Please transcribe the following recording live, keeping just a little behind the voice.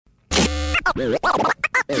Yeah.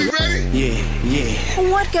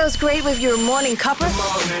 What goes great with your morning cuppa?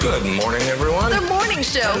 Good morning, everyone. The Morning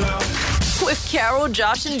Show with Carol,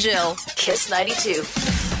 Josh, and Jill. Kiss 92.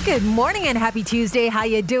 Good morning and happy Tuesday. How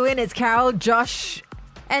you doing? It's Carol, Josh,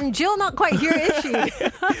 and Jill not quite here, is she?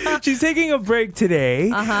 She's taking a break today.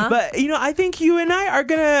 But, I think you and I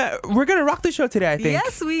we're gonna rock the show today, I think.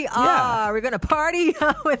 Yes, we are. Yeah. We're going to party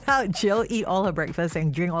without Jill, eat all her breakfast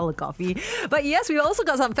and drink all the coffee. But yes, we also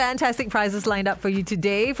got some fantastic prizes lined up for you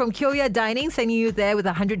today. From Kyoya Dining, sending you there with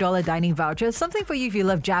a $100 dining voucher. Something for you if you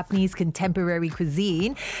love Japanese contemporary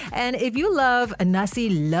cuisine. And if you love a nasi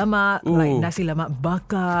lemak, like nasi lemak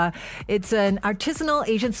bakar, it's an artisanal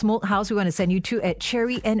Asian smokehouse we want to send you to at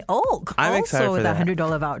Cherry and Oak. I'm excited also for with a that.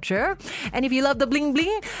 $100 voucher. And if you love the bling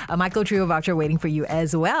bling, a Michael Trio voucher waiting for you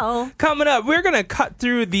as well. Coming up, we're going to cut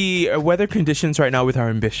through the weather conditions right now with our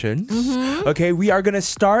ambitions. Okay, we are going to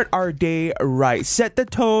start our day right. Set the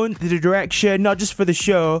tone, the direction, not just for the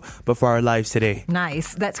show, but for our lives today.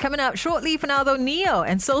 Nice. That's coming up shortly. For now, though, Neo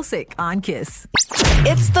and Soul Sick on Kiss.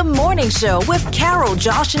 It's the Morning Show with Carol,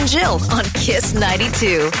 Josh, and Jill on Kiss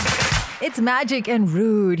 92. It's Magic and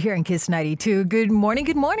Rude here in Kiss 92. Good morning,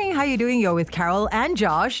 good morning. How you doing? You're with Carol and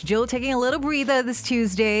Josh. Jill taking a little breather this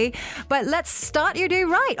Tuesday. But let's start your day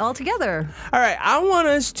right all together. All right, I want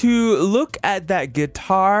us to look at that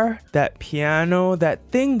guitar, that piano, that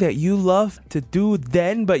thing that you love to do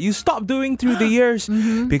then, but you stopped doing through the years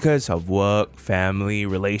because of work, family,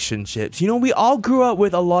 relationships. We all grew up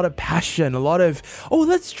with a lot of passion, a lot of,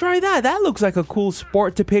 let's try that. That looks like a cool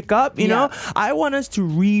sport to pick up, you know? I want us to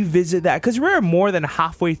revisit that because we're more than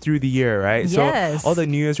halfway through the year, right? Yes. So all the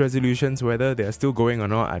New Year's resolutions, whether they're still going or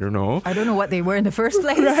not, I don't know. I don't know what they were in the first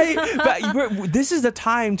place. Right? But this is the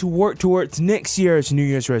time to work towards next year's New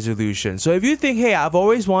Year's resolution. So if you think, hey, I've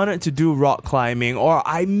always wanted to do rock climbing or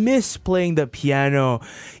I miss playing the piano,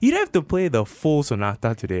 you don't have to play the full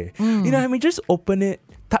sonata today. You know what I mean? Just open it,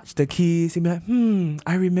 touch the keys, and be like,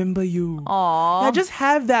 I remember you. Aww. Yeah, just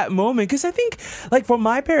have that moment. Because I think, like, for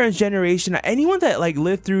my parents' generation, anyone that, like,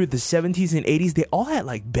 lived through the 70s and 80s, they all had,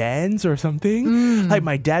 like, bands or something. Like,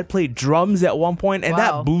 my dad played drums at one point, and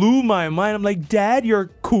Wow. that blew my mind. I'm like, Dad, you're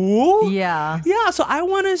cool? Yeah. Yeah, so I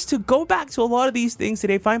want us to go back to a lot of these things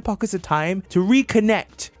today, find pockets of time to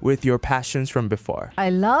reconnect with your passions from before. I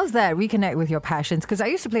love that. Reconnect with your passions, because I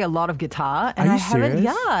used to play a lot of guitar, and Are you I haven't.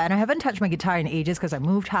 serious? Yeah, and I haven't touched my guitar in ages because I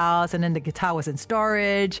moved house, and then the guitar was in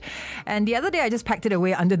storage. And the other day, I just packed it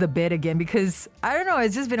away under the bed again because I don't know.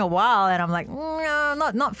 It's just been a while, and I'm like,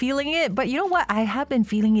 not feeling it. But you know what? I have been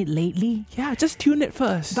feeling it lately. Yeah, just tune it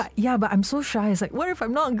first. But I'm so shy. It's like, what if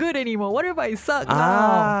I'm not good anymore? What if I suck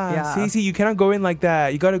now? Yeah. See, you cannot go in like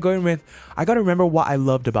that. You got to go in with, I got to remember what I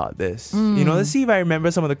loved about this. Let's see if I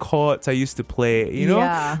remember some of the chords I used to play,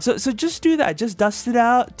 Yeah. So just do that. Just dust it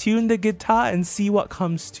out, tune the guitar, and see what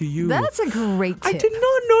comes to you. That's a great tip. I did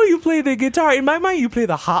not know you play the guitar. In my mind, you play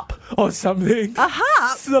the harp or something. A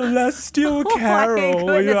harp? Celestial Oh my Carol.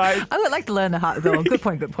 goodness. You're like, I would like to learn the harp though. Good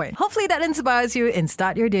point. Hopefully that inspires you and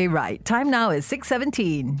start your day right. Time now is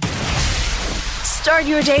 6:17. Start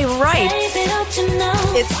your day right.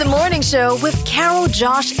 It's the Morning Show with Carol,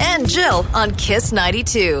 Josh, and Jill on Kiss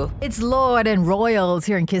 92. It's Lord and Royals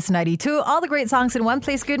here in Kiss 92. All the great songs in one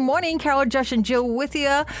place. Good morning, Carol, Josh, and Jill with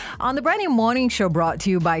you on the brand new morning show brought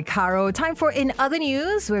to you by Caro. Time for In Other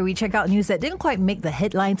News, where we check out news that didn't quite make the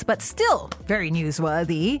headlines, but still very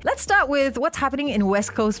newsworthy. Let's start with what's happening in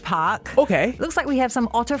West Coast Park. Okay. Looks like we have some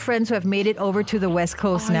otter friends who have made it over to the West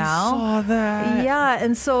Coast now. I saw that. Yeah,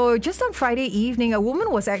 and so just on Friday evening, a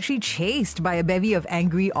woman was actually chased by a bevy of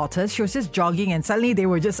angry otters. She was just jogging and suddenly they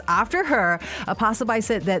were just after her. A passerby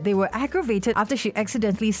said that they were aggravated after she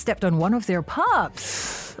accidentally stepped on one of their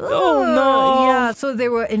pups. Oh, no. Yeah, so they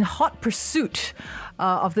were in hot pursuit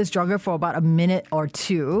of this jogger for about a minute or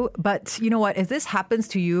two. But you know what? If this happens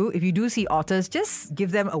to you, if you do see otters, just give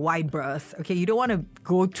them a wide berth. Okay, you don't want to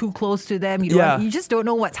go too close to them. You just don't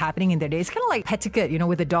know what's happening in their day. It's kind of like pet etiquette,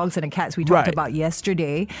 with the dogs and the cats we talked about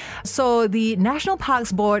yesterday. So the National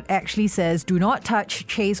Parks Board actually says do not touch,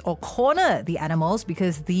 chase, or corner the animals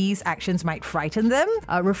because these actions might frighten them.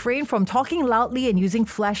 Refrain from talking loudly and using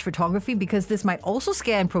flash photography because this might also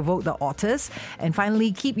scare and provoke the otters. And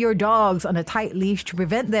finally, keep your dogs on a tight leash to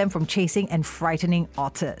prevent them from chasing and frightening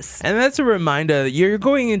otters. And that's a reminder that you're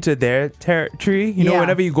going into their territory. You know, Yeah.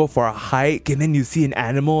 whenever you go for a hike and then you see an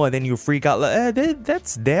animal and then you freak out, like,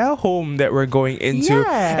 that's their home that we're going into.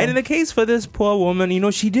 Yeah. And in the case for this poor woman, you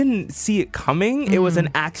know, she didn't see it coming. It was an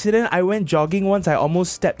accident. I went jogging once. I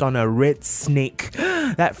almost stepped on a red snake.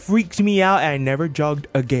 That freaked me out and I never jogged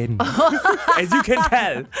again. As you can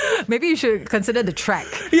tell. Maybe you should consider the track.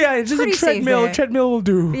 Yeah, it's just Pretty a safe treadmill. there. Treadmill will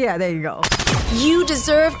do. Yeah, there you go. You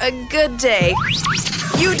deserve a good day.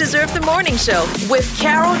 You deserve the morning show with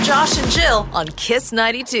Carol, Josh, and Jill on Kiss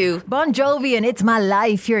 92. Bon Jovi and It's My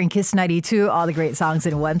Life here in Kiss 92. All the great songs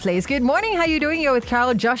in one place. Good morning. How you doing? You're with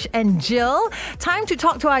Carol, Josh, and Jill. Time to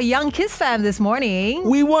talk to our young Kiss fam this morning.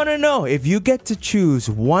 We want to know, if you get to choose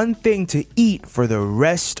one thing to eat for the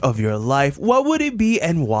rest of your life, what would it be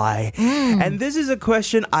and why? And this is a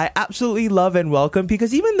question I absolutely love and welcome,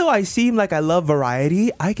 because even though I seem like I love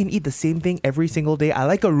variety, I can eat the same thing every single day. I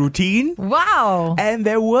like a routine. Wow. And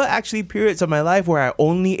there were actually periods of my life where I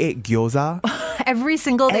only ate gyoza. Every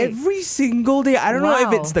single day. Every single day. I don't know if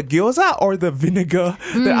Wow. it's the gyoza or the vinegar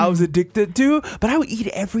that I was addicted to, but I would eat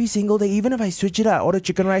it every single day. Even if I switch it out, order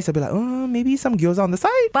chicken rice, I'd be like, oh, maybe some gyoza on the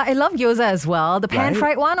side. But I love gyoza as well. The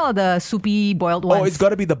pan-fried one or the soupy boiled one? Oh, it's got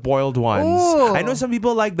to be the boiled ones. Ooh. I know some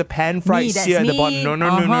people like the pan-fried Me, that's sear at the me. bottom.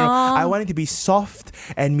 No. I want it to be soft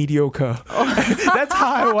and mediocre. That's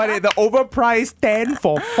how I want it. The overpriced 10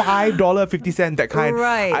 for $5.50, that kind.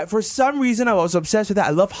 Right. For some reason, I was obsessed with that.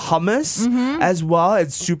 I love hummus as well.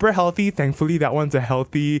 It's super healthy. Thankfully, that one's a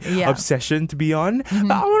healthy Yeah. obsession to be on.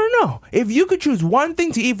 But I want to know, if you could choose one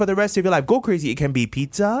thing to eat for the rest of your life, go crazy. It can be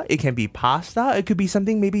pizza. It can be pasta. It could be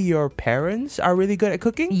something maybe your parents are really good at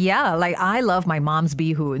cooking. Yeah, like I love my mom's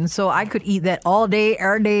bihun, so I could eat that all day,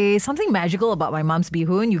 every day. Something magical about my mom's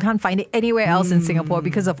bihun. You can't find it anywhere else in Singapore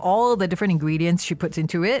because of all the different ingredients she puts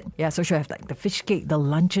into it. Yeah, so she'll have like the fish cake, the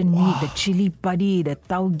luncheon meat, the chili padi, the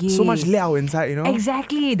tauge. So much liao inside, you know?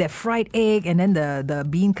 Exactly, the fried egg and then the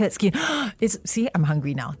bean curd skin. See, I'm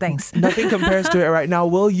hungry now. Thanks. Nothing compares to it right now.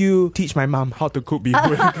 Will you teach my mom how to cook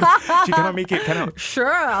bihun? She cannot make it, cannot.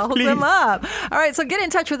 Sure, I'll hook Please. them up. All right, so get in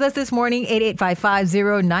touch with us this morning,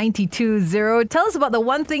 88550920. Tell us about the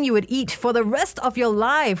one thing you would eat for the rest of your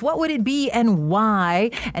life. What would it be and why?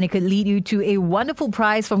 And it could lead you to a wonderful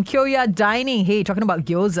prize from Kyoya Dining. Hey, talking about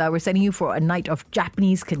gyoza, we're sending you for a night of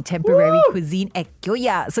Japanese contemporary cuisine at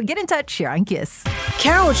Kyoya. So get in touch here on Kiss.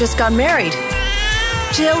 Carol just got married.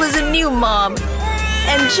 Jill is a new mom.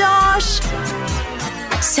 And Josh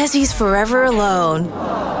says he's forever alone.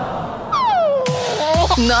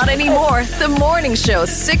 Not anymore. The morning show,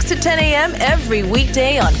 6 to 10 a.m. every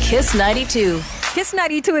weekday on Kiss 92. Kiss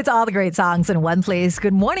 92, it's all the great songs in one place.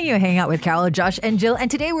 Good morning, you're hanging out with Carol, Josh, and Jill.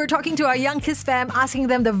 And today we're talking to our young Kiss fam, asking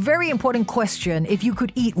them the very important question. If you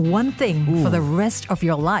could eat one thing for the rest of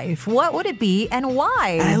your life, what would it be and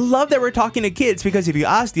why? I love that we're talking to kids, because if you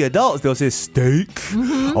ask the adults, they'll say steak,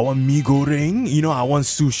 I want mee goreng, I want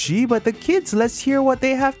sushi. But the kids, let's hear what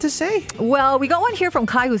they have to say. Well, we got one here from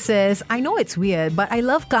Kai who says, I know it's weird, but I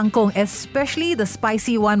love kangkong, especially the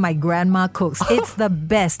spicy one my grandma cooks. It's the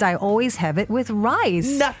best. I always have it with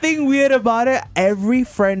rice. Nothing weird about it. Every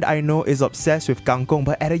friend I know is obsessed with kangkong,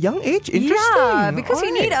 but at a young age, interesting. Yeah, because you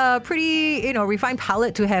Alright. need a pretty, refined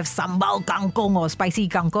palate to have sambal kangkong or spicy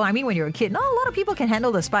kangkong. I mean, when you're a kid, not a lot of people can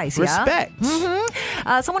handle the spice. Respect.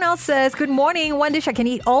 Yeah? Someone else says, good morning. One dish I can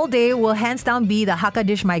eat all day will hands down be the Hakka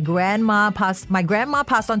dish my grandma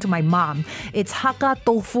passed on to my mom. It's Hakka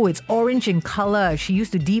tofu. It's orange in color. She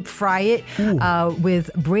used to deep fry it with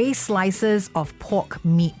braised slices of pork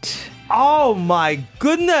meat. Oh my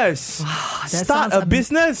goodness. That Start sounds a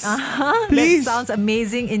business. Please. That sounds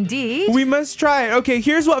amazing indeed. We must try it. Okay,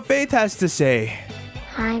 here's what Faith has to say.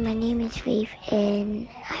 Hi, my name is Faith, and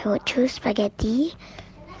I would choose spaghetti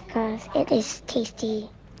because it is tasty.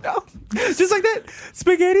 Oh, just like that.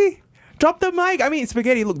 Spaghetti. Drop the mic. I mean,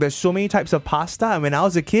 spaghetti, look, there's so many types of pasta. And when I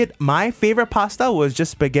was a kid, my favorite pasta was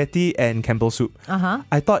just spaghetti and Campbell soup.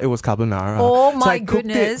 I thought it was carbonara. Oh So my I cooked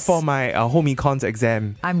it goodness. for my home econs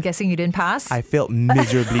exam. I'm guessing you didn't pass. I failed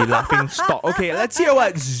miserably, laughing stock. Okay, let's hear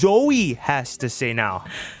what Zoe has to say now.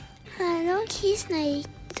 Hello, Kiss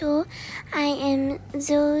 92. I am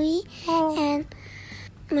Zoe, and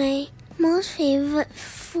my most favorite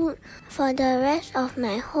food for the rest of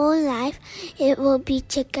my whole life, it will be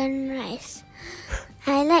chicken rice.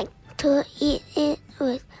 I like to eat it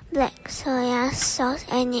with black soya sauce,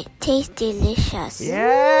 and it tastes delicious.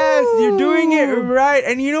 Yes, you're doing it right.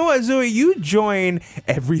 And you know what, Zoe? You join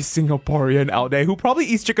every Singaporean out there who probably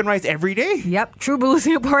eats chicken rice every day. Yep, true blue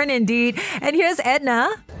Singaporean indeed. And here's Edna.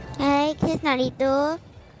 Hi, Kiss 92.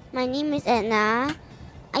 My name is Edna.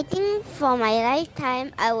 I think for my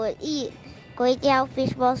lifetime, I would eat kway teow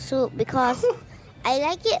fishball soup because I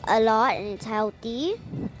like it a lot and it's healthy.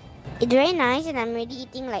 It's very nice and I'm already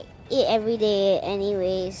eating like it every day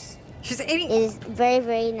anyways. She's eating It's very,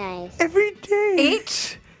 very nice. Every day.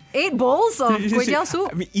 eight bowls of kway teow soup.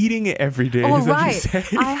 I'm eating it every day. Oh, is what you right. said.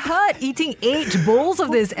 I heard eating 8 bowls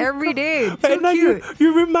of this every day. So Edna, cute.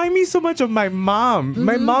 you remind me so much of my mom.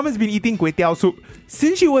 My mom has been eating kway teow soup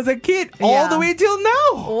since she was a kid, all Yeah. the way till now.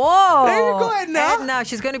 Whoa. There you go, Edna. Edna,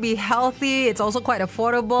 she's going to be healthy. It's also quite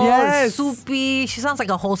affordable. Yes. It's soupy. She sounds like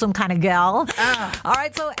a wholesome kind of gal. All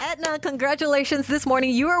right, so Edna, congratulations this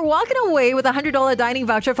morning. You are walking away with a $100 dining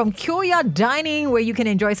voucher from Kyoya Dining, where you can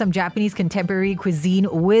enjoy some Japanese contemporary cuisine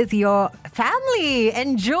with your family.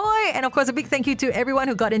 Enjoy. And of course, a big thank you to everyone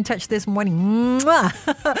who got in touch this morning.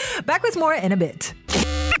 Mwah. Back with more in a bit.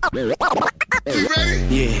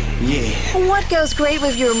 What goes great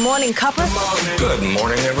with your morning cuppa? Good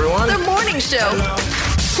morning, everyone. The Morning Show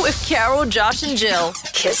with Carol, Josh, and Jill.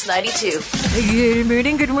 Kiss 92.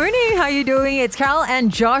 Good morning. How you doing? It's Carol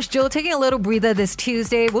and Josh. Jill taking a little breather this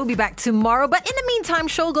Tuesday. We'll be back tomorrow. But in the meantime,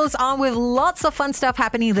 show goes on with lots of fun stuff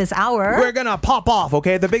happening this hour. We're gonna pop off,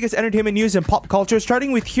 okay? The biggest entertainment news in pop culture,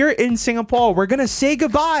 starting with here in Singapore. We're gonna say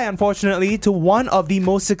goodbye, unfortunately, to one of the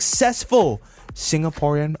most successful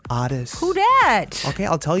Singaporean artists. Who dat? Okay,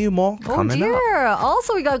 I'll tell you more Oh coming up. dear.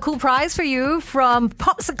 Also, we got a cool prize for you from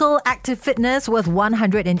Popsicle Active Fitness worth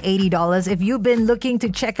 $180. If you've been looking to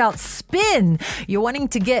check out Spin, you're wanting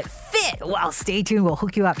to get fit, well, stay tuned. We'll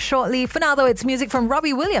hook you up shortly. For now, though, it's music from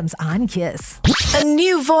Robbie Williams on Kiss. A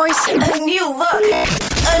new voice, a new look,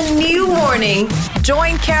 a new morning.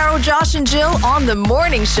 Join Carol, Josh, and Jill on The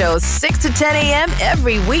Morning Show, 6 to 10 a.m.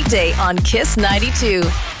 every weekday on Kiss 92.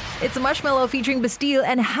 It's Marshmallow featuring Bastille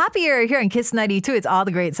and Happier here in Kiss 92. It's all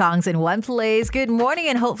the great songs in one place. Good morning,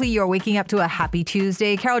 and hopefully you're waking up to a happy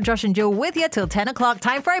Tuesday. Carol, Josh, and Jill with you till 10 o'clock.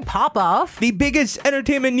 Time for a pop-off. The biggest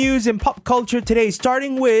entertainment news in pop culture today,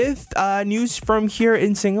 starting with news from here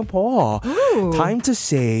in Singapore. Ooh. Time to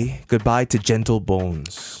say goodbye to Gentle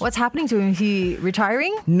Bones. What's happening to him? He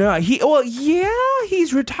retiring? No,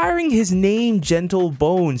 he's retiring his name, Gentle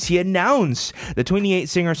Bones. He announced the 28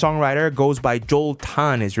 singer-songwriter goes by Joel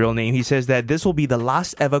Tan, his real name. He says that this will be the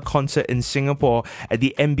last ever concert in Singapore at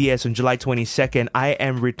the MBS on July 22nd. I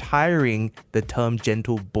am retiring the term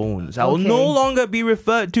Gentle Bones. I will Okay. no longer be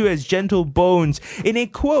referred to as Gentle Bones. In a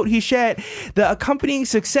quote he shared, the accompanying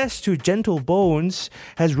success to Gentle Bones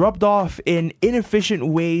has rubbed off in inefficient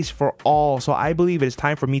ways for all. So I believe it is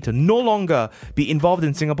time for me to no longer be involved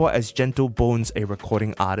in Singapore as Gentle Bones, a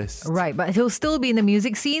recording artist. Right, but he'll still be in the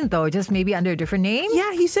music scene though, just maybe under a different name.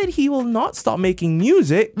 Yeah, he said he will not stop making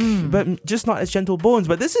music, but just not as Gentle Bones.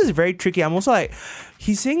 But this is very tricky. I'm also like,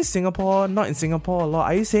 he's saying Singapore, not in Singapore a lot.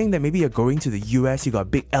 Are you saying that maybe you're going to the US, you got a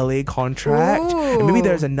big LA contract, and maybe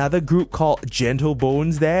there's another group called Gentle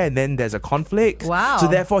Bones there, and then there's a conflict? Wow. So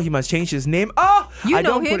therefore he must change his name. Oh, You I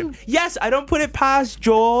know don't put him? it, yes, I don't put it past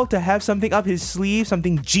Joel to have something up his sleeve,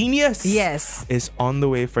 something genius. Yes. Is on the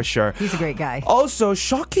way for sure. He's a great guy. Also,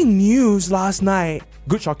 shocking news last night.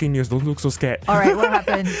 Good shocking news. Don't look so scared. All right, what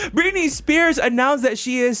happened? Britney Spears announced that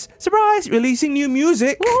she is, surprise, releasing new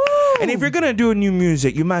music. Woo! And if you're going to do new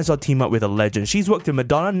music, you might as well team up with a legend. She's worked with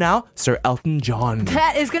Madonna, now Sir Elton John.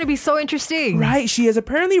 That is going to be so interesting. Right, she has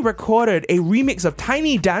apparently recorded a remix of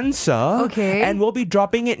Tiny Dancer. Okay. And will be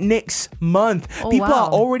dropping it next month. Oh, People wow.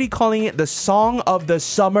 are already calling it the song of the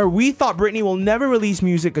summer. We thought Britney will never release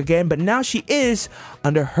music again, but now she is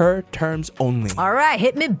under her terms only. All right,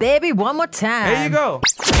 hit me, baby, one more time. There you go.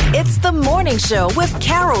 It's The Morning Show with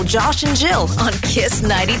Carol, Josh, and Jill on Kiss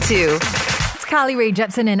 92. It's Carly Rae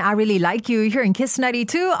Jepsen and I Really Like You here in Kiss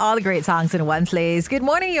 92. All the great songs in one place. Good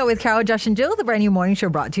morning, you're with Carol, Josh, and Jill. The brand new morning show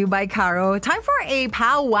brought to you by Caro. Time for a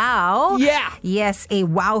pow wow. Yeah. Yes, a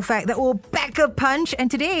wow fact that will pack a punch. And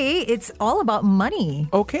today, it's all about money.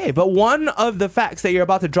 Okay, but one of the facts that you're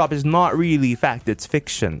about to drop is not really fact, it's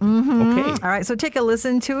fiction. Okay. All right, so take a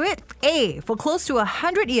listen to it. A, for close to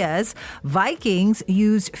 100 years, Vikings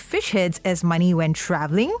used fish heads as money when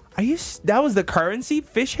traveling. That was the currency?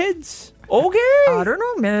 Fish heads? Okay. I don't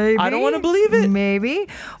know, maybe. I don't want to believe it. Maybe.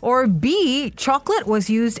 Or B, chocolate was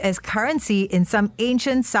used as currency in some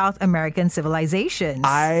ancient South American civilizations.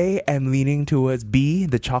 I am leaning towards B,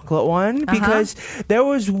 the chocolate one, because there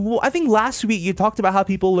was, I think last week you talked about how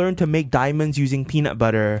people learned to make diamonds using peanut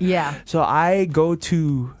butter. Yeah. So I go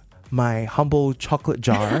to my humble chocolate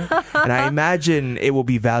jar and I imagine it will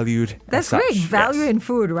be valued. That's as great. such. Value Yes. in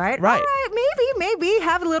food, right? Right. All right, maybe.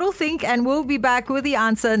 Have a little think and we'll be back with the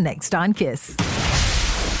answer next on Kiss.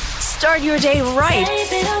 start your day right.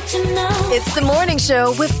 It's the morning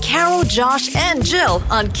show with Carol, Josh, and Jill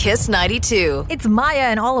on Kiss 92. It's Maya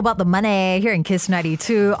and all about the money here in Kiss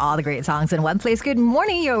 92. All the great songs in one place. Good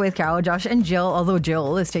morning, you're with Carol, Josh, and Jill, although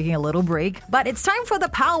Jill is taking a little break. But it's time for the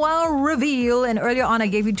powwow reveal. And earlier on, I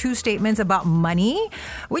gave you two statements about money.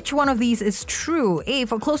 Which one of these is true? A,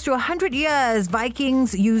 for close to 100 years,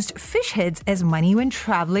 Vikings used fish heads as money when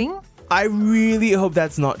traveling. I really hope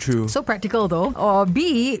that's not true. So practical though. Or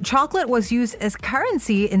B, chocolate was used as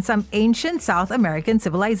currency in some ancient South American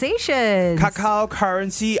civilizations. Cacao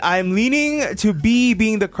currency, I'm leaning to B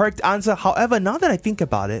being the correct answer. However, now that I think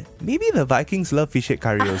about it, maybe the Vikings love fish head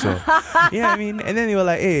curry also. Yeah, I mean, and then they were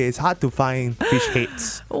like, hey, it's hard to find fish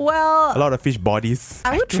heads. Well, A lot of fish bodies.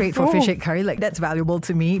 I would trade for fish head curry. Like, that's valuable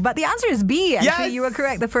to me. But the answer is B. Actually, Yes! you were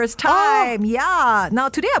correct the first time. Yeah. Now,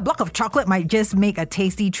 today, a block of chocolate might just make a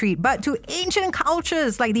tasty treat. But to ancient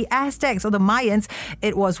cultures like the Aztecs or the Mayans,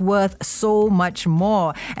 it was worth so much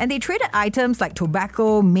more. And they traded items like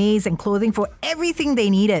tobacco, maize, and clothing for everything they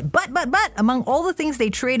needed. But, among all the things they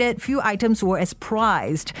traded, few items were as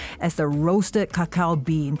prized as the roasted cacao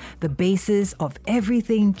bean, the basis of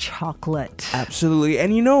everything chocolate. Absolutely.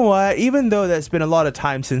 And you know what? Even though there's been a lot of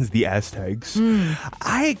time since the Aztecs,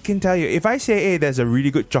 I can tell you, if I say, hey, there's a really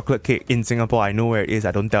good chocolate cake in Singapore, I know where it is,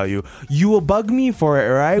 I don't tell you, you will bug me for it,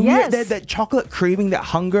 right? Yes. That chocolate craving, that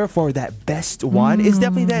hunger for that best one is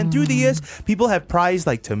definitely there. And through the years, people have prized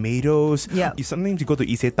like tomatoes. Yeah. Sometimes you go to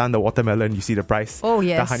Isetan, the watermelon, you see the price. Oh,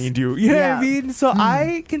 yes. The honeydew. You know what Yeah. I mean? So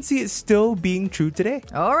I can see it still being true today.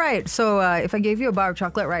 All right. So if I gave you a bar of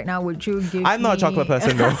chocolate right now, would you give I'm not a me- chocolate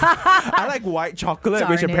person though. I like white chocolate,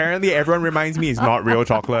 which Darn it. apparently everyone reminds me is not real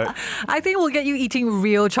chocolate. I think we'll get you eating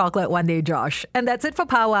real chocolate one day, Josh. And that's it for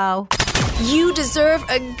Powwow. You deserve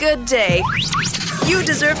a good day. You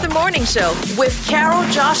deserve the morning show with Carol,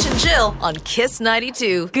 Josh, and Jill on Kiss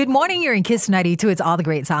 92. Good morning, you're in Kiss 92. It's all the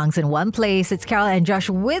great songs in one place. It's Carol and Josh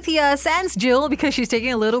with you, sans Jill, because she's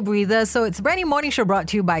taking a little breather. So it's a brand new morning show brought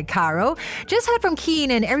to you by Caro. Just heard from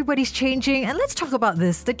Keen and everybody's changing. And let's talk about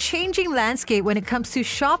this, the changing landscape when it comes to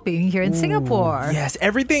shopping here in Singapore. Yes,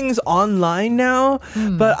 everything's online now,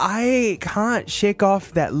 but I can't shake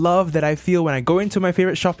off that love that I feel when I go into my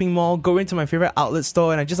favorite shopping mall, go into my favorite outlet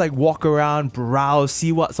store, and I just like walk around, browse,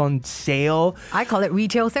 see what's on sale. I call it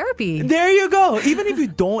retail therapy. There you go. Even if you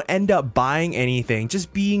don't end up buying anything,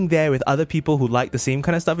 just being there with other people who like the same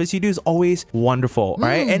kind of stuff as you do is always wonderful,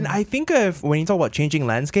 right? And I think of when you talk about changing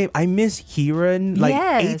landscape, I miss Heeren, like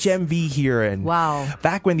Yes. HMV Heeren. Wow.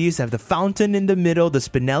 Back when they used to have the fountain in the middle, the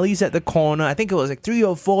Spinellis at the corner. I think it was like 3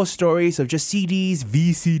 or 4 stories of just CDs,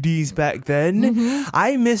 VCDs back then.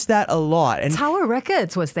 I miss that a lot. And Tower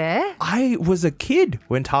Records was there. I was a kid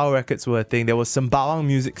when Tower Records were a thing. There was Sembawang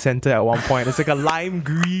Music Center at one point. It's like a lime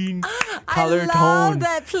green color I love tone.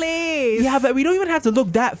 that place. Yeah, but we don't even have to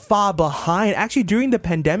look that far behind. Actually, during the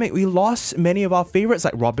pandemic, we lost many of our favorites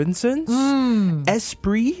like Robinsons,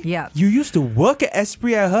 Esprit. Yeah. You used to work at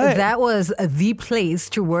Esprit, I heard. That was the place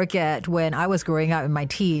to work at when I was growing up in my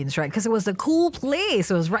teens, right? Because it was the cool place.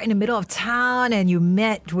 It was right in the middle of town and you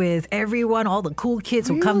met with everyone, all the cool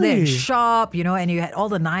kids would come there and Really? shop, you know, and you had all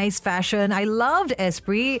the nice fashion. I loved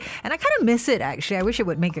Esprit and I kind of miss it actually. I wish it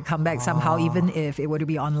would make a comeback somehow, even if it were to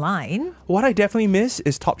be online. What I definitely miss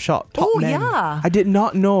is Topshop. Oh, Topman. yeah. I did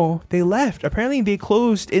not know they left. Apparently, they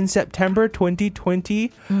closed in September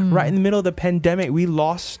 2020. Right in the middle of the pandemic, we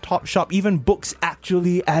lost Topshop, even books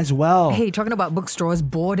actually as well. Hey, talking about bookstores,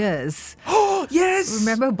 Borders. Oh, yes.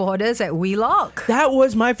 Remember Borders at Wheelock? That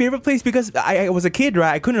was my favorite place because I was a kid,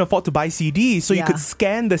 right? I couldn't afford to buy CDs. So you Yeah. could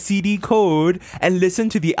scan the CD code and listen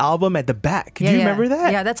to the album at the back. Do you remember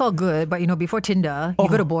that? Yeah, that's all good. But, you know, before Tinder, you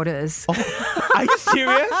go to Borders. Are you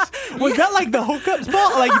serious? Was that like the hookup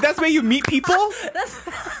spot? Like that's where you meet people?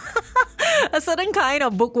 A certain kind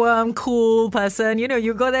of bookworm, cool person. You know,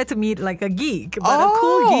 you go there to meet like a geek, but a Oh.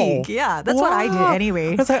 cool geek. Yeah, that's what I did Wow.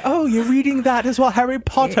 anyway. I was like, oh, you're reading that as well. Harry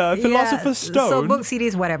Potter, Philosopher's Yeah, Stone. So book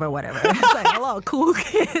CDs, whatever. It's like a lot of cool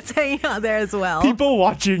kids hanging out there as well. People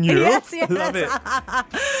watching you. Yes. Love it.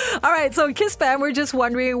 All right, so Kiss fam, we're just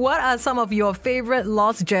wondering, what are some of your favorite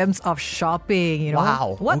lost gems of shopping? You know,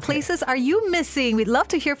 Wow, what okay. places are you missing? We'd love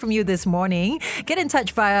to hear from you this morning. Get in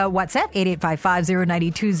touch via WhatsApp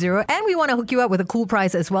 88550920, and we want to hook you up with a cool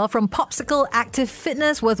prize as well from Popsicle Active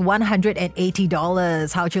Fitness worth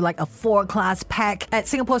 $180. How'd you like a 4-class pack at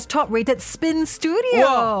Singapore's top-rated Spin Studio?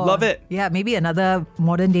 Whoa, love it. Yeah, maybe another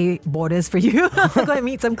modern day Borders for you. Go and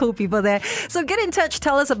meet some cool people there. So get in touch.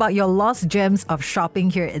 Tell us about your lost gems of shopping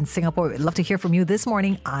here in Singapore. We'd love to hear from you this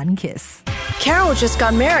morning on Kiss. Carol just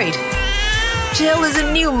got married. Jill is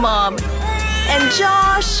a new mom. And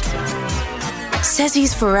Josh, says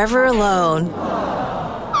he's forever alone.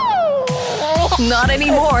 Not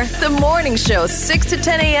anymore. The morning show, 6 to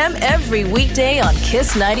 10 a.m. every weekday on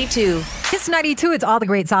Kiss 92. Kiss 92, it's all the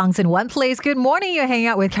great songs in one place. Good morning. You're hanging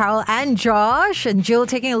out with Carol and Josh, and Jill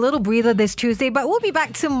taking a little breather this Tuesday, but we'll be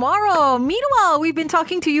back tomorrow. Meanwhile, we've been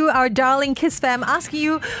talking to you, our darling Kiss fam, asking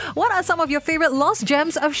you what are some of your favorite lost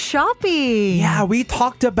gems of shopping? Yeah, we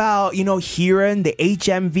talked about, Heron, the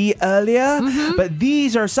HMV earlier, but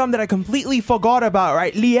these are some that I completely forgot about,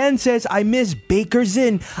 right? Leanne says, I miss Baker's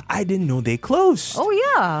Inn. I didn't know they closed. Oh,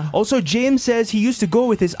 yeah. Also, James says he used to go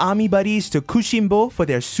with his army buddies to Kushimbo for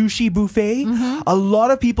their sushi buffet. A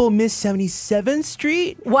lot of people miss 77th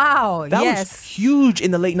Street. Wow, That yes. was huge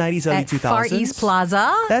in the late 90s, early At 2000s. Far East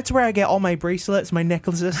Plaza. That's where I get all my bracelets, my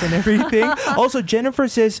necklaces, and everything. Also, Jennifer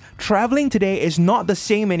says traveling today is not the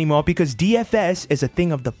same anymore because DFS is a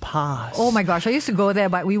thing of the past. Oh my gosh, I used to go there,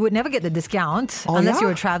 but we would never get the discount Oh, unless yeah? you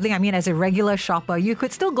were traveling. I mean, as a regular shopper, you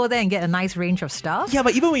could still go there and get a nice range of stuff. Yeah,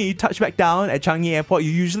 but even when you touch back down at Changi Airport,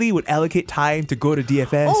 you usually would allocate time to go to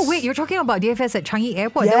DFS. Oh, wait, you're talking about DFS at Changi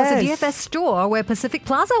Airport. There was a Yes. DFS store where Pacific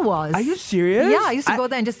Plaza was. Are you serious? Yeah, I used to go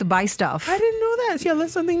there and just to buy stuff. I didn't know that. Yeah,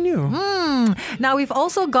 that's something new. Now, we've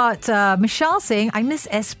also got Michelle saying, I miss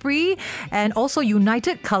Esprit and also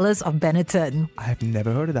United Colours of Benetton. I've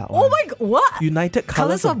never heard of that one. Oh my, what? United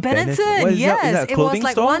Colours of Benetton. What is Yes, that? Is that a it was clothing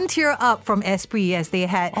like store? one tier up from Esprit. Yes, they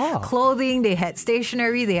had Oh. clothing, they had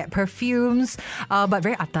stationery, they had perfumes, but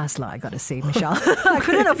very atas lah, I gotta say, Michelle. I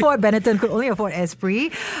couldn't afford Benetton, could only afford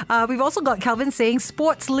Esprit. We've also got Calvin saying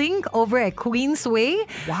Sports Link over at Queensway.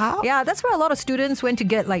 Wow. Yeah, that's where a lot of students went to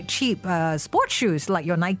get like cheap sports shoes, like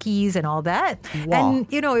your Nikes and all that. Wow. And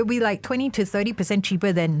it'd be like 20 to 30%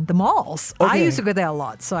 cheaper than the malls. I Okay. used to go there a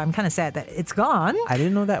lot, so I'm kind of sad that it's gone. I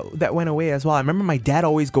didn't know that went away as well. I remember my dad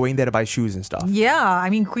always going there to buy shoes and stuff. Yeah, I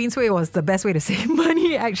mean, Queensway was the best way to save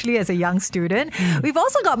money actually as a young student. We've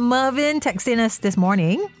also got Mervyn texting us this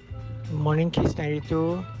morning. Morning, Kiss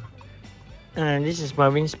 92. This is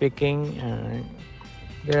Marvin speaking.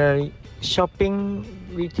 The shopping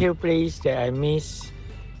retail place that I miss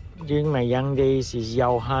during my young days is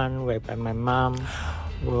Yao Han, whereby my mom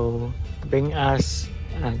will bring us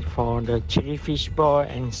for the chili fish ball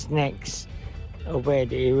and snacks over at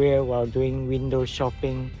the area while doing window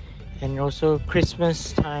shopping. And also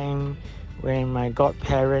Christmas time when my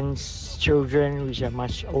godparents' children, which are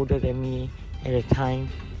much older than me at the time,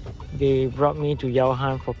 they brought me to Yao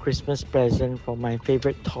Han for Christmas present for my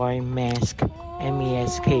favorite toy mask,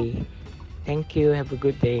 M-A-S-K. Thank you. Have a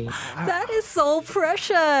good day. That is so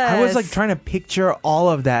precious. I was like trying to picture all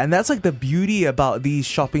of that. And that's like the beauty about these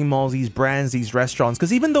shopping malls, these brands, these restaurants.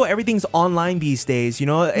 Because even though everything's online these days,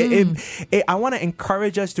 I want to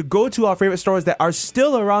encourage us to go to our favorite stores that are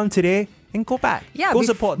still around today and go back. Yeah, go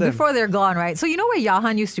support them. before they're gone, right? So you know where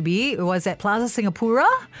Yahan used to be? It was at Plaza Singapura,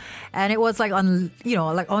 and it was like on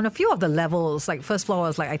on a few of the levels. Like first floor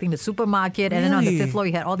was like I think the supermarket, and then on the Really? fifth floor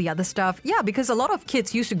you had all the other stuff. Yeah, because a lot of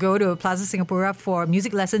kids used to go to Plaza Singapura for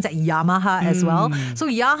music lessons at Yamaha as well. So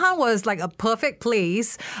Yahan was like a perfect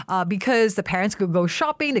place because the parents could go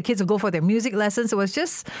shopping, the kids would go for their music lessons. It was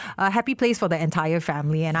just a happy place for the entire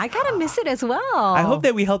family, and I kind of miss it as well. I hope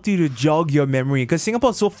that we helped you to jog your memory because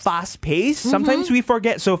Singapore's so fast-paced. Sometimes we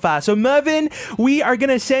forget so fast. So Mervyn, we are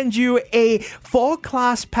going to send you a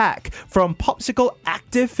 4-class pack from Popsicle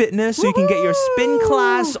Active Fitness so you can get your spin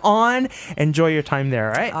class on. Enjoy your time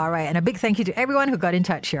there, all right? All right, and a big thank you to everyone who got in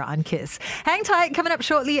touch here on Kiss. Hang tight, coming up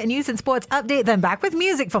shortly, a news and sports update, then back with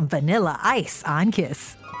music from Vanilla Ice on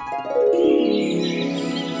Kiss.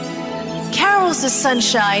 Carol's the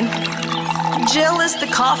sunshine, Jill is the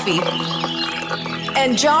coffee,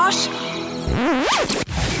 and Josh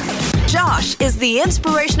is the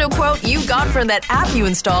inspirational quote you got from that app you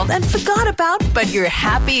installed and forgot about, but you're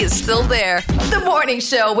happy is still there. The Morning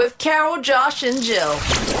Show with Carol, Josh, and Jill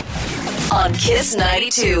on Kiss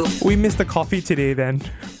 92. We missed the coffee today then.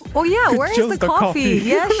 Oh yeah, where is Jill's the coffee?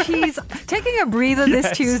 Yes, she's taking a breather this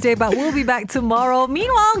Yes. Tuesday, but we'll be back tomorrow.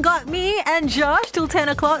 Meanwhile, got me and Josh till 10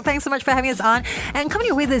 o'clock. Thanks so much for having us on. And coming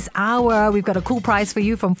your way this hour, we've got a cool prize for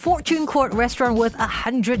you from Fortune Court Restaurant worth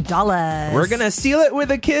 $100. We're going to seal it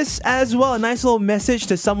with a kiss as well. A nice little message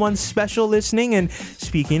to someone special listening. And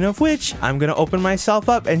speaking of which, I'm going to open myself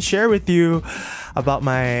up and share with you about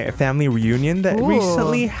my family reunion that Ooh.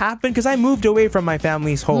 recently happened because I moved away from my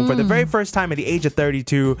family's home for the very first time at the age of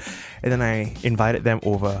 32, and then I invited them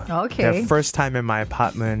over. Okay. Their first time in my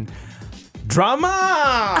apartment.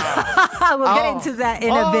 Drama! We'll get into that in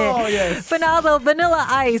a bit. Oh, yes. For now, though, Vanilla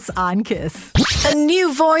Ice on Kiss. A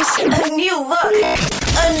new voice, a new look,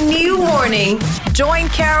 a new morning. Join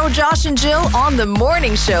Carol, Josh, and Jill on the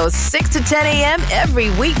morning show, 6 to 10 a.m. every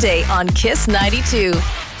weekday on Kiss 92.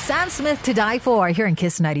 Sam Smith, To Die For, here in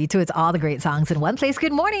Kiss 92. It's all the great songs in one place.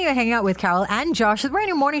 Good morning. You're hanging out with Carol and Josh. The brand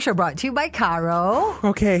new morning show brought to you by Caro.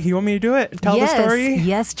 Okay, you want me to do it? Tell the story?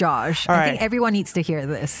 Yes, Josh. All I right. think everyone needs to hear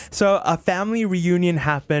this. So a family reunion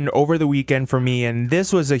happened over the weekend for me, and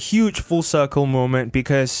this was a huge full circle moment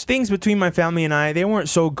because things between my family and I, they weren't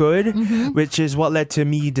so good, which is what led to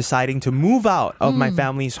me deciding to move out of my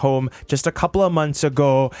family's home just a couple of months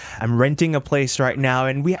ago. I'm renting a place right now,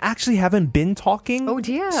 and we actually haven't been talking Oh,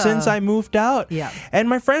 dear. since I moved out. Yeah. And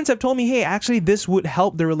my friends have told me, hey, actually this would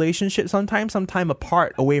help the relationship some time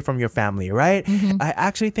apart away from your family, right? I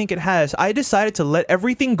actually think it has. I decided to let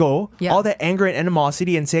everything go, Yeah. all that anger and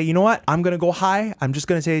animosity, and say, you know what? I'm going to go high. I'm just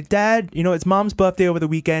going to say, Dad, you know, it's Mom's birthday over the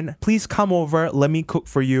weekend. Please come over. Let me cook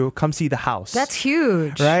for you. Come see the house. That's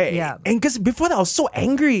huge. Right? Yeah. And because before that, I was so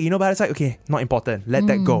angry, you know, but it's like, okay, not important. Let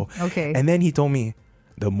that go. okay. And then he told me,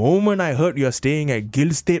 the moment I heard you're staying at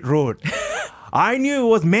Gilstead Road, I knew it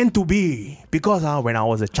was meant to be. Because when I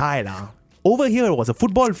was a child, over here it was a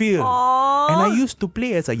football field. And I used to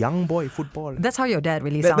play as a young boy football. That's how your dad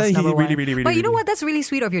really That- sounds, he number one. really, But you know really- what? That's really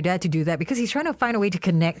sweet of your dad to do that because he's trying to find a way to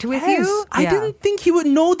connect with Yes. you. I didn't think he would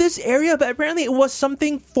know this area, but apparently it was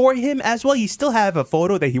something for him as well. He still have a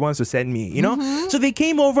photo that he wants to send me, you know? So they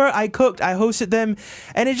came over, I cooked, I hosted them,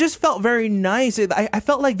 and it just felt very nice. I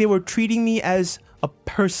felt like they were treating me as a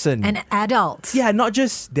person. An adult. Yeah, not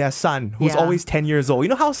just their son, who's Yeah. always 10 years old. You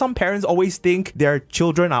know how some parents always think their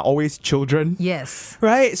children are always children? Yes.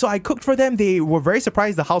 Right? So I cooked for them. They were very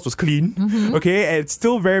surprised the house was clean. Okay? And it's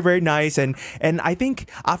still very, very nice. And I think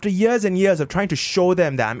after years and years of trying to show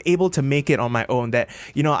them that I'm able to make it on my own, that,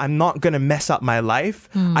 you know, I'm not going to mess up my life,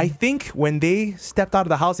 I think when they stepped out of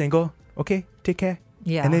the house and go, okay, take care.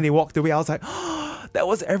 Yeah. And then they walked away, I was like, that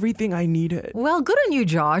was everything I needed. Well, good on you,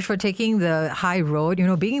 Josh, for taking the high road, you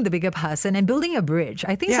know, being the bigger person and building a bridge.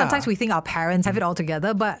 I think Yeah. sometimes we think our parents have it all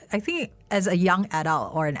together, but I think as a young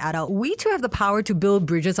adult or an adult, we too have the power to build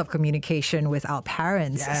bridges of communication with our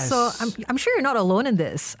parents. Yes. So I'm sure you're not alone in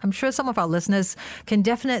this. I'm sure some of our listeners can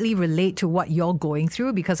definitely relate to what you're going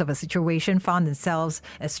through because of a situation, found themselves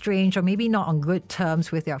estranged or maybe not on good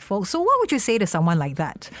terms with their folks. So what would you say to someone like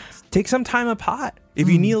that? Take some time apart. If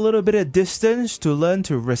you need a little bit of distance to learn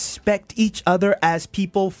to respect each other as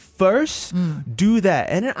people first, do that.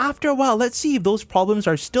 And then after a while, let's see if those problems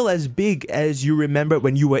are still as big as you remember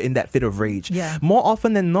when you were in that fit of rage. Yeah. More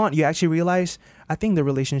often than not, you actually realize, I think the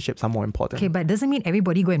relationships are more important. Okay, but it doesn't mean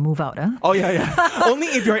everybody go and move out, huh? Oh, yeah. Only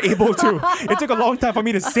if you're able to. It took a long time for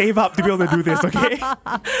me to save up to be able to do this, okay?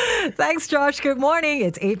 Thanks, Josh. Good morning.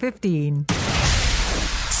 It's 8:15.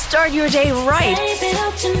 Start your day right.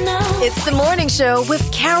 It's the morning show with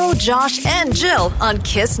Carol, Josh, and Jill on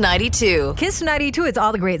Kiss 92. Kiss 92, it's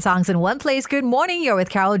all the great songs in one place. Good morning. You're with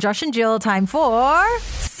Carol, Josh, and Jill. Time for...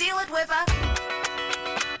 Seal it with a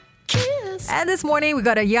kiss. And this morning, we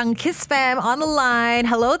got a young Kiss fam on the line.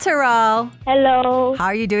 Hello, Terrell. Hello, How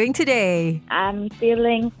are you doing today? I'm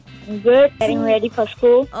feeling good, getting ready for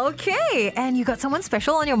school. Okay, and you got someone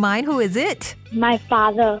special on your mind. Who is it? My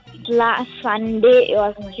father, last Sunday, it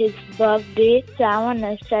was his birthday, so I want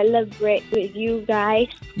to celebrate with you guys.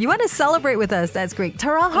 You want to celebrate with us? That's great.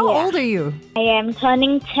 Terrell, how Yeah. old are you? I am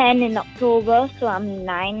turning 10 in October, so I'm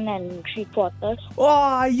 9 3/4. Oh,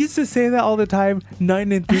 I used to say that all the time. 9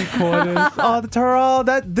 3/4. Oh, Terrell,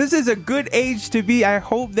 this is a good age to be. I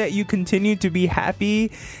hope that you continue to be happy,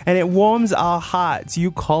 and it warms our hearts.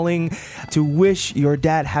 You calling to wish your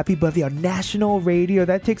dad happy birthday on national radio.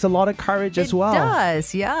 That takes a lot of courage as well. It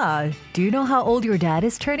does, yeah. Do you know how old your dad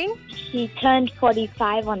is turning? He turned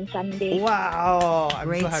 45 on Sunday. Wow, I'm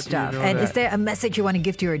Great so happy stuff. to know And that. is there a message you want to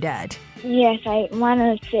give to your dad? Yes, I want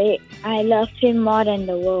to say I love him more than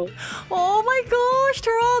the world. Oh my gosh,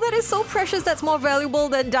 Terrell, that is so precious. That's more valuable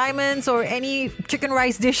than diamonds or any chicken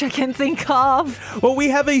rice dish I can think of. Well, we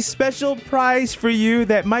have a special prize for you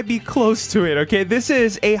that might be close to it, okay? This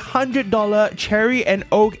is a $100 Cherry and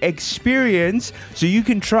Oak experience, so you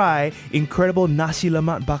can try incredible nasi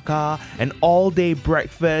lemak bakar, an all-day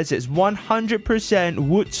breakfast. It's 100%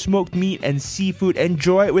 wood smoked meat and seafood.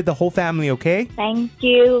 Enjoy it with the whole family, okay? Thank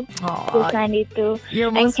you, Aw, Kiss 92. you're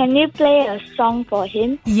And most- can you play a song for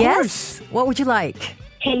him? Yes. What would you like?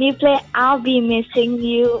 Can you play I'll Be Missing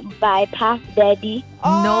You by Puff Daddy?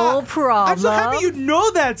 No problem. I'm so happy you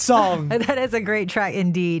know that song. That is a great track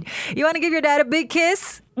indeed. You want to give your dad a big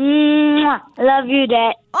kiss? Mwah. Love you,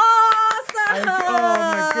 Dad. Awesome!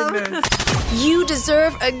 my goodness. You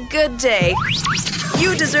deserve a good day.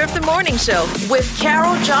 You deserve the morning show with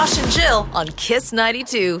Carol, Josh, and Jill on Kiss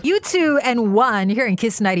 92. You 2 and 1 here in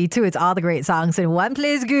Kiss 92. It's all the great songs in one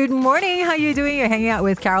place. Good morning. How you doing? You're hanging out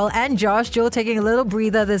with Carol and Josh. Jill taking a little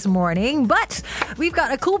breather this morning. But we've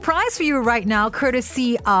got a cool prize for you right now,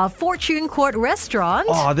 courtesy of Fortune Court Restaurant.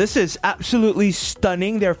 Oh, this is absolutely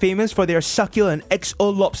stunning. They're famous for their succulent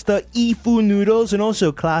XO lobster ifu noodles and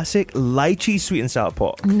also classic lychee sweet and sour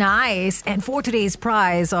pork. Nice. And for today's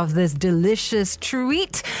prize of this delicious treat,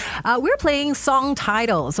 we're playing song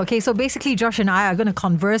titles. Okay, so basically Josh and I are going to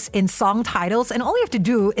converse in song titles, and all you have to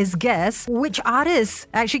do is guess which artist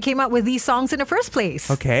actually came up with these songs in the first place.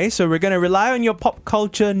 Okay, so we're going to rely on your pop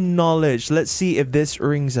culture knowledge. Let's see if this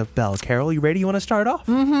rings a bell. Carol, you ready? You want to start off?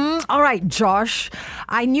 All right, Josh.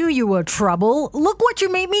 I knew you were trouble. Look what you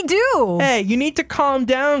made me do. Hey, you need to calm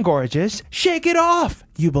down, gorgeous. Shake it off.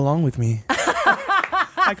 You belong with me.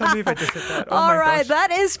 I can't believe I just said that. Oh All my right, gosh.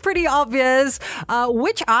 that is pretty obvious.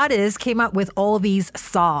 Which artist came up with all these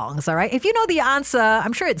songs? All right, if you know the answer,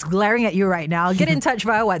 I'm sure it's glaring at you right now. Get in touch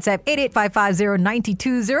via WhatsApp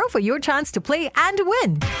 88550920 for your chance to play and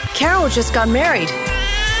win. Carol just got married.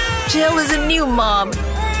 Jill is a new mom.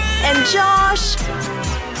 And Josh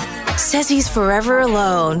says he's forever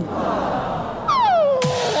alone.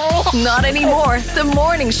 Not anymore. The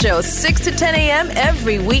morning show, 6 to 10 a.m.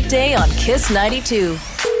 every weekday on Kiss 92.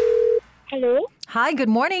 Hello? Hi, good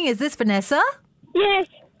morning. Is this Vanessa? Yes.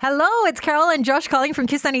 Hello, it's Carol and Josh calling from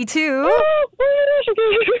Kiss 92.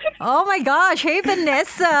 Oh my gosh. Hey,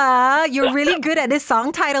 Vanessa. You're really good at this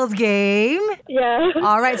song titles game. Yeah.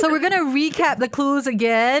 All right, so we're going to recap the clues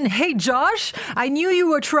again. Hey, Josh, I knew you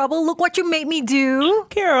were trouble. Look what you made me do.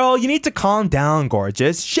 Carol, you need to calm down,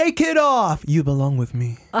 gorgeous. Shake it off. You belong with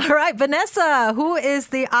me. All right, Vanessa, who is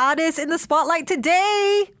the artist in the spotlight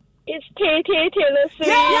today? It's Taylor Swift.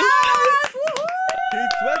 Yes!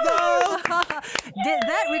 It's Swizzle. Did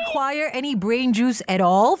that require any brain juice at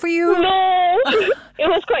all for you? No. It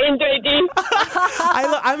was quite intuitive.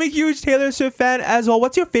 I'm a huge Taylor Swift fan as well.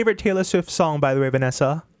 What's your favorite Taylor Swift song, by the way,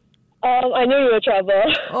 Vanessa? I knew you were trouble.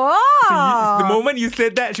 Oh! The moment you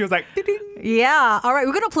said that, she was like, ding, ding. Yeah. All right,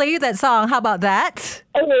 we're going to play you that song. How about that?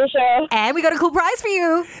 Okay, sure. And we got a cool prize for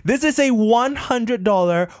you. This is a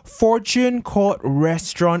 $100 Fortune Court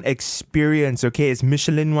restaurant experience, okay? It's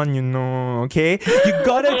Michelin one, you know, okay? You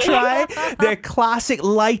gotta try their classic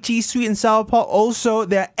lychee sweet and sour pork. Also,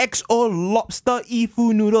 their XO lobster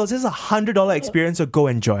ifu noodles. This is a $100 experience, so go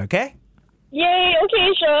enjoy, okay? Yay,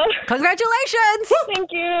 okay, sure. Congratulations.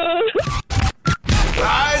 Thank you.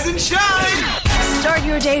 Rise and shine. Start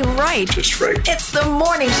your day right. Just right. It's the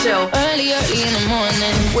morning show Early in the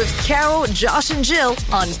morning. with Carol, Josh, and Jill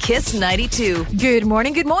on Kiss 92. Good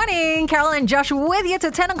morning, good morning. Carol and Josh with you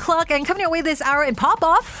till 10 o'clock and coming your way this hour in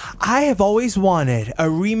Pop-Off. I have always wanted a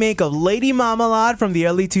remake of Lady Marmalade from the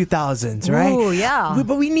early 2000s, right? Ooh, yeah.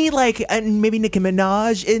 But we need like maybe Nicki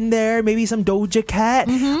Minaj in there, maybe some Doja Cat.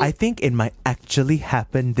 I think it might actually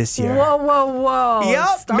happen this year. Whoa, whoa, whoa. Yep,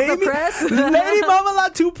 Stop maybe the press. Lady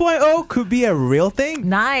Marmalade 2.0 could be a real thing.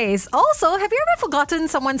 Nice. Also, have you ever forgotten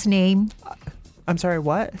someone's name? I'm sorry,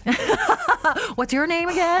 what? What's your name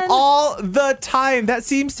again? All the time. That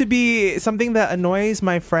seems to be something that annoys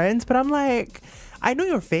my friends, but I'm like, I know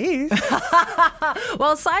your face.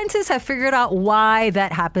 Well, scientists have figured out why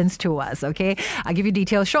that happens to us, okay? I'll give you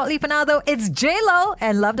details shortly. For now, though, it's J-Lo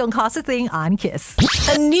and Love Don't Cost a Thing on Kiss.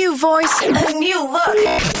 A new voice, a new look,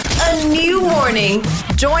 a new morning.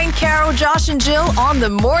 Join Carol, Josh, and Jill on the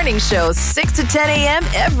morning show, 6 to 10 a.m.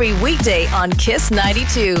 every weekday on Kiss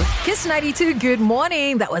 92. Kiss 92, good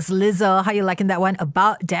morning. That was Lizzo. How you liking that one?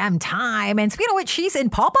 About damn time. And speaking of which, she's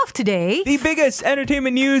in Pop-Off today. The biggest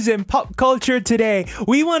entertainment news in pop culture today.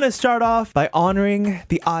 We want to start off by honoring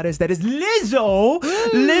the artist that is Lizzo.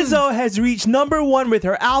 Lizzo has reached #1 with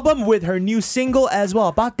her album, with her new single as well.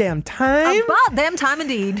 About damn time. About damn time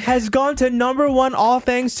indeed. Has gone to #1 all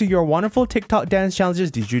thanks to your wonderful TikTok dance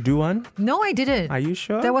challenges. Did you do one? No, I didn't. Are you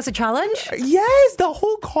sure? There was a challenge? Yes, the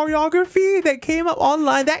whole choreography that came up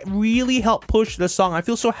online, that really helped push the song. I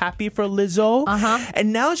feel so happy for Lizzo.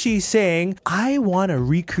 And now she's saying, I want to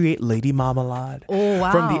recreate Lady Marmalade. Oh,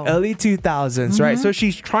 wow. From the early 2000s, right? So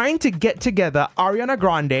she's trying to get together Ariana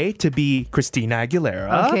Grande to be Christina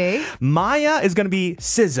Aguilera. Okay. Maya is going to be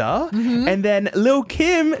SZA. And then Lil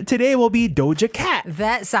Kim today will be Doja Cat.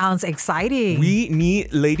 That sounds exciting. We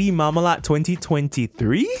need Lady Lady Marmalade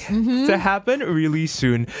 2023 to happen really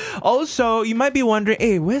soon. Also, you might be wondering,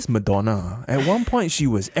 hey, where's Madonna? At one point, she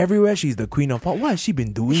was everywhere. She's the queen of pop. What has she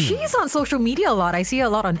been doing? She's on social media a lot. I see her a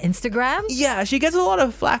lot on Instagram. Yeah, she gets a lot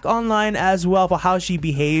of flack online as well for how she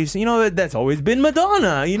behaves. You know, that's always been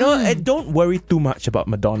Madonna. You know, and don't worry too much about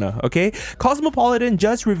Madonna, okay? Cosmopolitan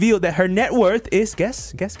just revealed that her net worth is,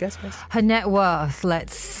 guess. Her net worth,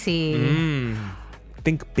 let's see.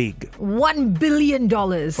 Think big. $1 billion.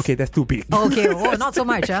 Okay, that's too big. Okay, oh, not so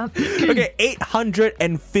much, huh? Okay,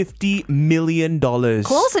 $850 million.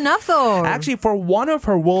 Close enough, though. Actually, for one of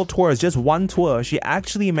her world tours, just one tour, she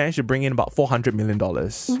actually managed to bring in about $400 million.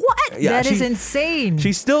 What? Yeah, that is insane.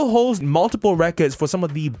 She still holds multiple records for some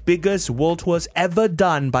of the biggest world tours ever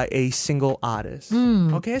done by a single artist.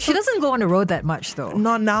 Okay, She doesn't go on the road that much, though.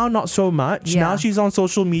 not now, not so much. Yeah. Now she's on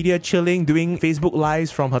social media, chilling, doing Facebook lives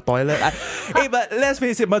from her toilet. Hey, but let's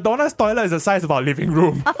face it, Madonna's toilet is the size of our living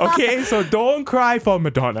room. Okay, so don't cry for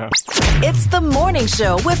Madonna. It's the morning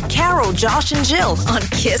show with Carol, Josh, and Jill on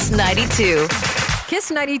Kiss 92. Kiss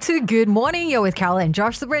 92, good morning. You're with Carol and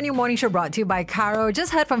Josh. The brand new morning show brought to you by Caro.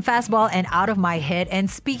 Just heard from Fastball and Out of My Head. And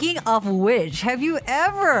speaking of which, have you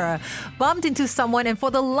ever bumped into someone and for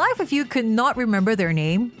the life of you could not remember their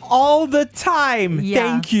name? All the time. Yeah.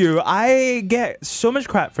 Thank you. I get so much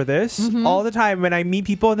crap for this all the time when I meet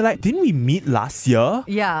people and they're like, didn't we meet last year?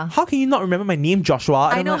 Yeah. How can you not remember my name,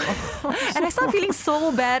 Joshua? And I I'm know. like, And I start feeling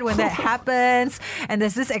so bad when that happens. And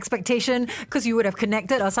there's this expectation because you would have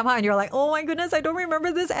connected or somehow and you're like, oh my goodness, I don't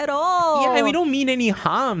remember this at all. yeah, and we don't mean any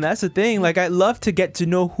harm. That's the thing. Like, I'd love to get to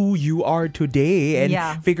know who you are today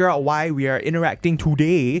and figure out why we are interacting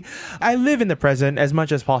today. I live in the present as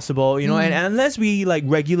much as possible, you know, and unless we like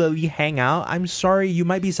regularly hang out, I'm sorry, you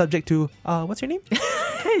might be subject to, what's your name?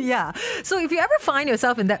 Yeah. So if you ever find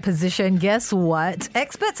yourself in that position, guess what?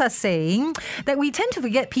 Experts are saying that we tend to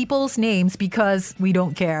forget people's names because we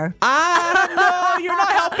don't care. No, you're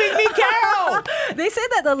not helping me, Carol. They say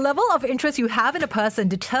that the level of interest you have in a person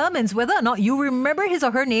determines whether or not you remember his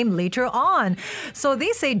or her name later on. So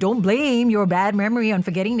they say don't blame your bad memory on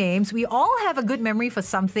forgetting names. We all have a good memory for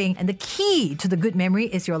something, and the key to the good memory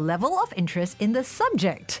is your level of interest in the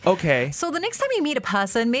subject. Okay. So the next time you meet a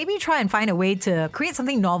person, maybe try and find a way to create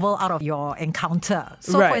something novel out of your encounter.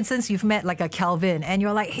 So Right. for instance, you've met like a Calvin and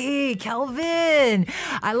you're like, hey, Calvin,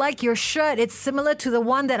 I like your shirt. It's similar to the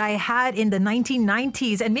one that I had in the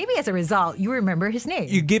 1990s. And maybe as a result, you remember his name.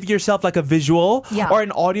 You give yourself like a visual or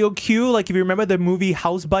an audio cue. Like if you remember the movie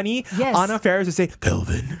House Bunny, Yes. Anna Faris would say,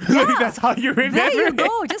 Kelvin. Yeah. Like, that's how you remember There you it.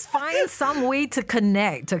 go. Just find some way to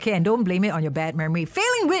connect, okay? And don't blame it on your bad memory.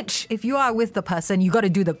 Failing which, if you are with the person, you got to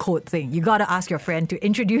do the code thing. You got to ask your friend to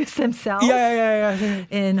introduce themselves Yeah.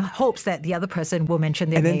 in hopes that the other person will mention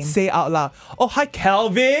their And then name. say out loud, oh, hi,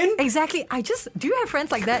 Kelvin. Exactly. Do you have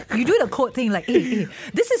friends like that? You do the code thing like, hey,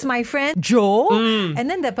 this is my friend Joe. And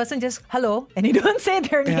then that person just, hello. And you don't say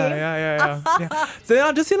their name. Yeah. So then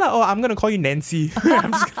I'll just say like, oh, I'm going to call you Nancy.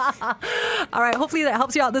 I'm just All right. Hopefully that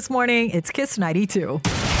helps you out this morning. It's Kiss 92.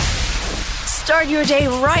 Start your day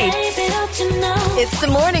right. It's the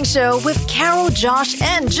morning show with Carol, Josh,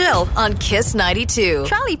 and Jill on Kiss 92.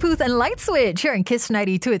 Charlie Puth and Light Switch here in Kiss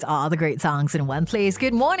 92. It's all the great songs in one place.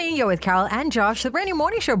 Good morning. You're with Carol and Josh. The brand new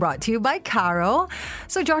morning show brought to you by Caro.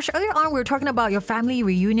 So Josh, earlier on we were talking about your family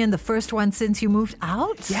reunion, the first one since you moved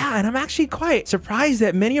out. Yeah, and I'm actually quite surprised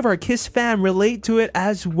that many of our KISS fam relate to it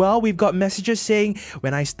as well. We've got messages saying,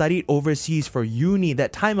 when I studied overseas for uni,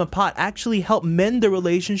 that time apart actually helped mend the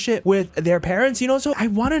relationship with their parents, you know? So I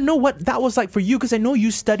want to know what that was like for you, because I know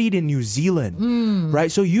you studied in New Zealand,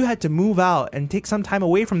 right? So you had to move out and take some time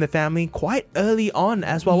away from the family quite early on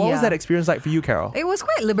as well. What was Yeah. that experience like for you, Carol? It was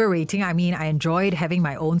quite liberating. I mean, I enjoyed having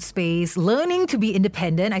my own space, learning to be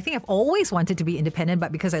independent. I think I've always wanted to be independent,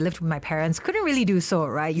 but because I lived with my parents, couldn't really do so,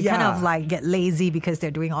 right? You kind Yeah. of like get lazy because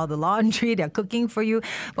they're doing all the laundry, they're cooking for you.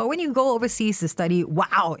 But when you go overseas to study,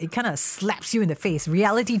 wow, it kind of slaps you in the face.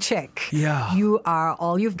 Reality check. Yeah. You are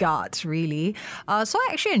all you've got, really. So I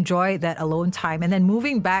actually enjoyed that alone time. And then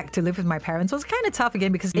moving back to live with my parents was kind of tough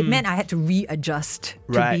again because it meant I had to readjust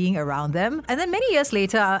to Right. being around them. And then many years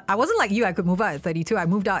later, I wasn't like you, I could move out at 32. I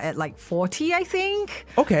moved out at like 40, I think.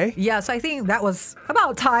 Okay. Yeah, so I think that was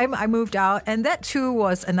about time I moved out. And that too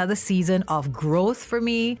was another season of growth for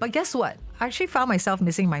me. But guess what? I actually found myself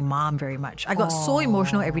missing my mom very much. I got so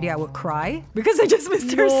emotional every day I would cry because I just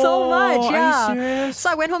missed her so much. Are Yeah. you serious? So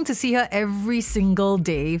I went home to see her every single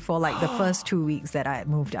day for like the first 2 weeks that I had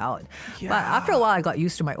moved out. But after a while, I got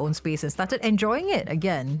used to my own space and started enjoying it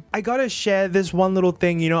again. I gotta share this one little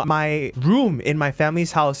thing. You know, my room in my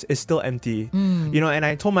family's house is still empty. You know, and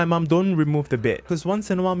I told my mom, don't remove the bed because once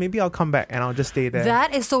in a while, maybe I'll come back and I'll just stay there.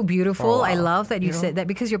 That is so beautiful. Oh, I wow. love that you You know? said that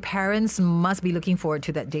because your parents must be looking forward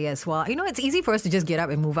to that day as well. You know, it's easy for us to just get up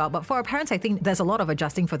and move out, but for our parents, I think there's a lot of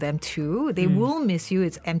adjusting for them too. They will miss you.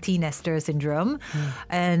 It's empty nester syndrome.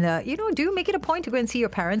 And, you know, do make it a point to go and see your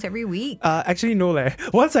parents every week. Actually, no, leh.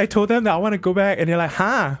 Once I told them that I want to go back, and they're like,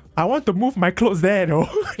 I want to move my clothes there, though.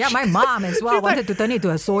 Yeah, my mom as well She's wanted like, to turn it to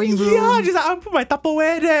a sewing room. Yeah, she's like, I'll put my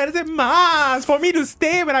Tupperware there. I said, Ma, it's for me to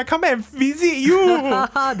stay when I come back and visit you.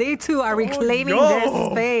 They too are reclaiming no.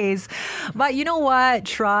 this space. But you know what?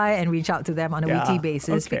 Try and reach out to them on a Yeah, weekly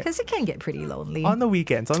basis okay. because it can get pretty lonely. On the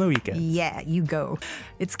weekends. Yeah, you go.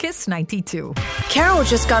 It's Kiss 92. Carol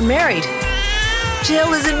just got married.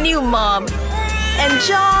 Jill is a new mom. And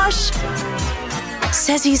Josh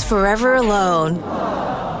says he's forever alone.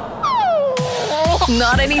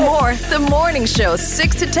 Not anymore. The morning show,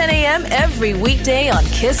 6 to 10 a.m. every weekday on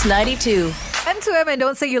Kiss 92. M2M and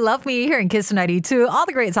Don't Say You Love Me here in Kiss 92. All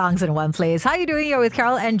the great songs in one place. How you doing? You're with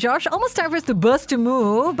Carol and Josh. Almost time for us to burst to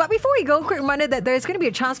move. But before we go, quick reminder that there's going to be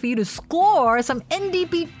a chance for you to score some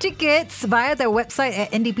NDP tickets via their website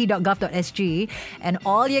at ndp.gov.sg. And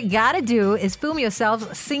all you gotta do is film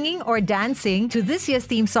yourselves singing or dancing to this year's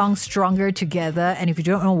theme song, Stronger Together. And if you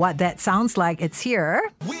don't know what that sounds like, it's here.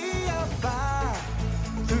 We are fire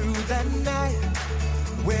through the night.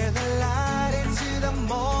 We're the light into the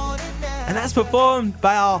morning. And that's performed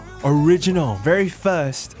by our original, very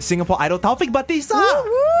first Singapore Idol, Taufik Batisa.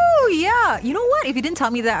 Woo! Yeah. You know what? If you didn't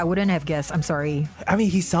tell me that, I wouldn't have guessed. I'm sorry. I mean,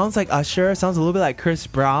 he sounds like Usher, sounds a little bit like Chris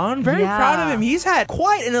Brown. Very Yeah. proud of him. He's had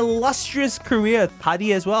quite an illustrious career.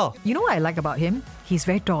 Hadi as well. You know what I like about him? He's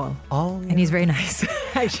very tall. Oh, And he's very nice,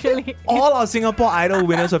 actually. All our Singapore Idol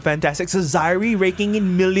winners are fantastic. So Zairi raking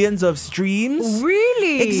in millions of streams.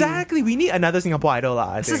 Really? Exactly. We need another Singapore Idol,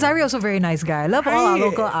 I think. Cesare also very nice guy. I love all our Right.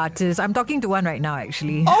 local artists. I'm talking to one right now,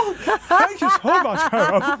 actually. Oh, thank you so much,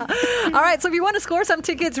 Carol. All right, so if you want to score some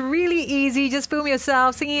tickets, really easy. Just film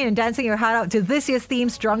yourself singing and dancing your heart out to this year's theme,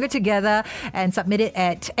 Stronger Together, and submit it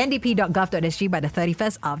at ndp.gov.sg by the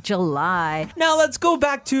 31st of July. Now let's go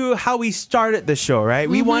back to how we started the show, right?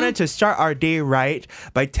 We wanted to start our day right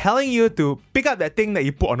by telling you to pick up that thing that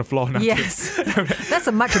you put on the floor now. Yes. That's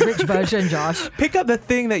a much abridged version, Josh. Pick up the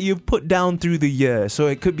thing that you've put down through the year. So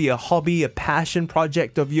it could be a hobby, a passion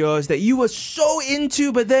project of yours that you were so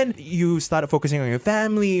into, but then you started focusing on your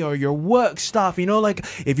family or your work stuff. You know, like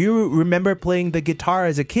if you remember playing the guitar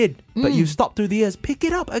as a kid, but you stopped through the years, pick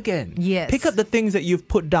it up again. Yes. Pick up the things that you've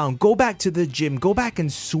put down. Go back to the gym. Go back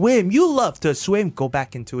and swim. You love to swim. Go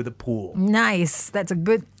back into the pool. Nice. That's a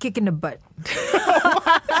good kick in the butt.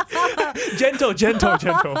 Gentle, gentle,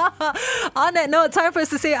 gentle. On that note, time for us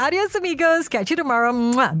to say adios, amigos. Catch you tomorrow.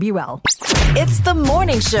 Mwah. Be well. It's the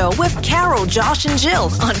morning show with Carol, Josh, and Jill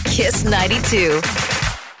on Kiss 92.